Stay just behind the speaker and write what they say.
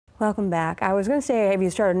Welcome back. I was going to say, have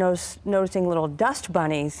you started noticing little dust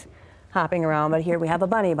bunnies hopping around? But here we have a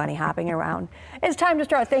bunny hopping around. It's time to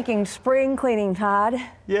start thinking spring cleaning, Todd.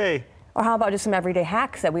 Yay. Or how about just some everyday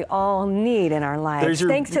hacks that we all need in our lives? There's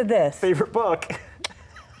your Thanks to this. Favorite book.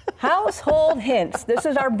 Household Hints. This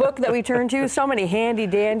is our book that we turn to. So many handy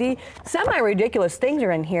dandy, semi-ridiculous things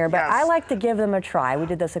are in here, but Yes. I like to give them a try. We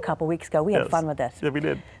did this a couple weeks ago. We had fun with this. Yeah, we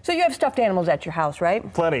did. So you have stuffed animals at your house,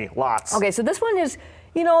 right? Plenty, lots. Okay, so this one is,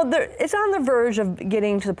 you know, it's on the verge of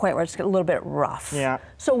getting to the point where it's a little bit rough. Yeah.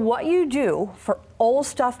 So what you do for old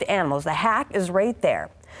stuffed animals, the hack is right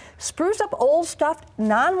there. Spruce up old stuffed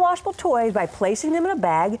non-washable toys by placing them in a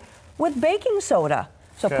bag with baking soda.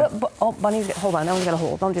 So oh, Bunny, hold on, that one's got a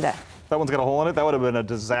hole. Don't do that. That one's got a hole in it? That would have been a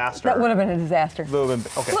disaster. That would have been a disaster.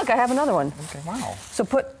 Okay. Look, I have another one. Okay, wow. So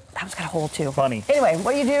that one's got a hole too. Funny. Anyway,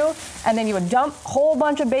 what you do, and then you would dump a whole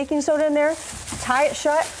bunch of baking soda in there, tie it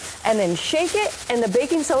shut, and then shake it, and the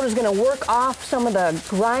baking soda is going to work off some of the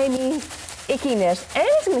grimy ickiness, and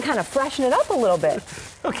it's going to kind of freshen it up a little bit.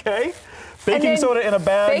 Okay. Baking soda in a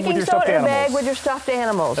bag with your stuffed animals. Baking soda in a bag with your stuffed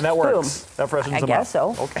animals. And that works. That freshens them up. I guess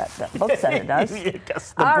so. Okay. The book said it does.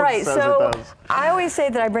 Yes, All right, so I always say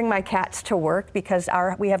that I bring my cats to work because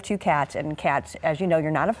we have 2 cats, and cats, as you know, you're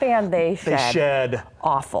not a fan, they shed.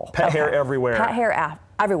 Awful. Pet hair everywhere. Pet hair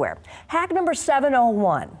everywhere. Hack number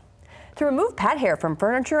 701. To remove pet hair from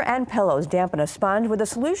furniture and pillows, dampen a sponge with a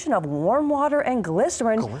solution of warm water and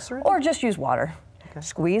glycerin. Glycerin? Or just use water. Okay.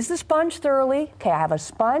 Squeeze the sponge thoroughly. Okay, I have a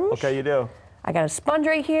sponge. Okay, you do. I got a sponge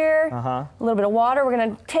right here, a little bit of water. We're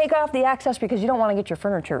going to take off the excess because you don't want to get your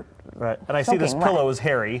furniture. Right, and I see this pillow is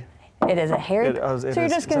hairy. It is a hairy. So you're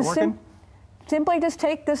just going to simply just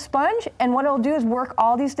take this sponge, and what it'll do is work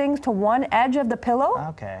all these things to one edge of the pillow.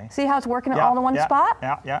 Okay. See how it's working all in one spot?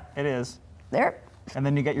 Yeah, it is. There. And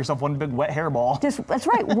then you get yourself one big wet hairball. That's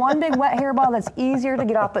right, one big wet hairball that's easier to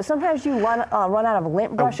get off. But sometimes you run out of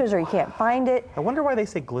lint brushes or you can't find it. I wonder why they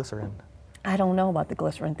say glycerin. I don't know about the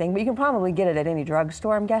glycerin thing, but you can probably get it at any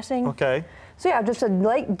drugstore, I'm guessing. Okay. So yeah, just a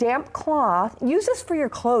light damp cloth. Use this for your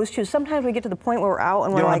clothes too. Sometimes we get to the point where we're out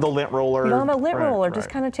and we're like, you don't have the lint roller. You don't have a lint roller. Just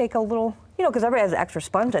kind of take a little, you know, because everybody has an extra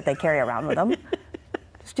sponge that they carry around with them.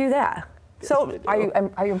 Just do that. So are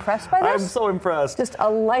you impressed by this? I'm so impressed. Just a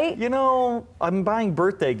light. You know, I'm buying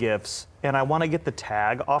birthday gifts, and I want to get the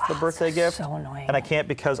tag off the birthday gift. So annoying. And I can't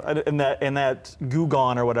because and that Goo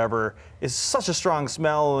Gone or whatever is such a strong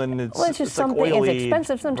smell, and it's just like something. oily. It's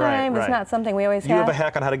expensive sometimes. It's not something we always have. You have a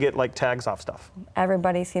hack on how to get like tags off stuff.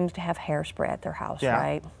 Everybody seems to have hairspray at their house,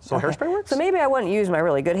 right? So hairspray works? So maybe I wouldn't use my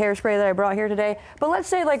really good hairspray that I brought here today, but let's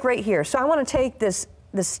say like right here. So I want to take this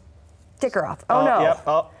sticker off. Oh no!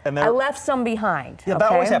 Yep. And I left some behind. Yeah,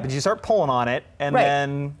 that always happens. You start pulling on it, and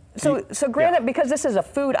then. So granted, because this is a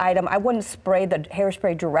food item, I wouldn't spray the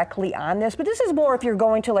hairspray directly on this, but this is more if you're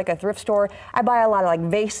going to like a thrift store. I buy a lot of like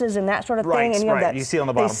vases and that sort of thing, and you have that. You see on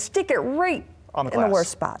the bottom. They stick it right on the in the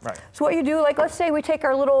worst spot. Right. So what you do, like let's say we take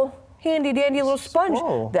our little handy dandy little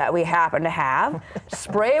sponge that we happen to have,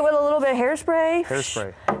 spray it with a little bit of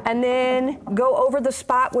hairspray, and then go over the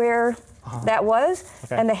spot where that was,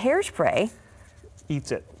 and the hairspray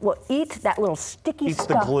eats it. Will eat that little sticky stuff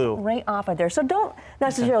the glue right off of there. So don't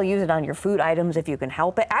necessarily use it on your food items if you can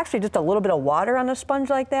help it. Actually, just a little bit of water on a sponge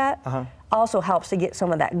like that also helps to get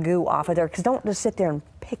some of that goo off of there, because don't just sit there and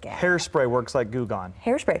pick at it. Hairspray works like Goo Gone.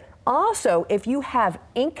 Hairspray. Also, if you have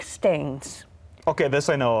ink stains. Okay, this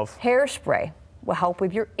I know of. Hairspray will help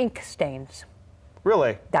with your ink stains.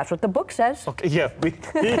 Really? That's what the book says. Okay, yeah.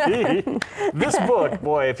 This book,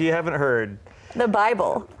 boy, if you haven't heard. The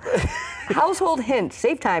Bible. Household Hints.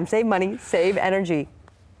 Save time, save money, save energy.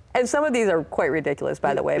 And some of these are quite ridiculous,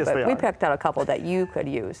 by the way, yes, but we picked out a couple that you could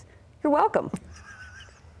use. You're welcome.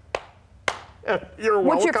 You're welcome.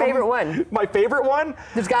 What's your favorite one? My favorite one?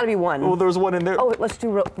 There's got to be one. Well, there's one in there. Oh, let's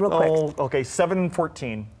do real quick. Oh, okay,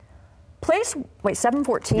 714. Wait,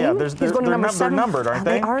 714? Yeah, He's going to number 7. They're numbered, aren't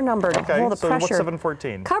they? They are numbered. Okay, Hold the so pressure. what's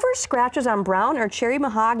 714? Cover scratches on brown or cherry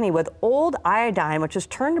mahogany with old iodine, which is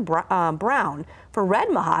turned brown. For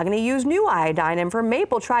red mahogany, use new iodine. And for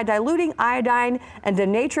maple, try diluting iodine and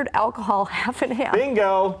denatured alcohol half and half.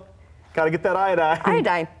 Bingo. Got to get that iodine.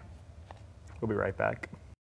 Iodine. We'll be right back.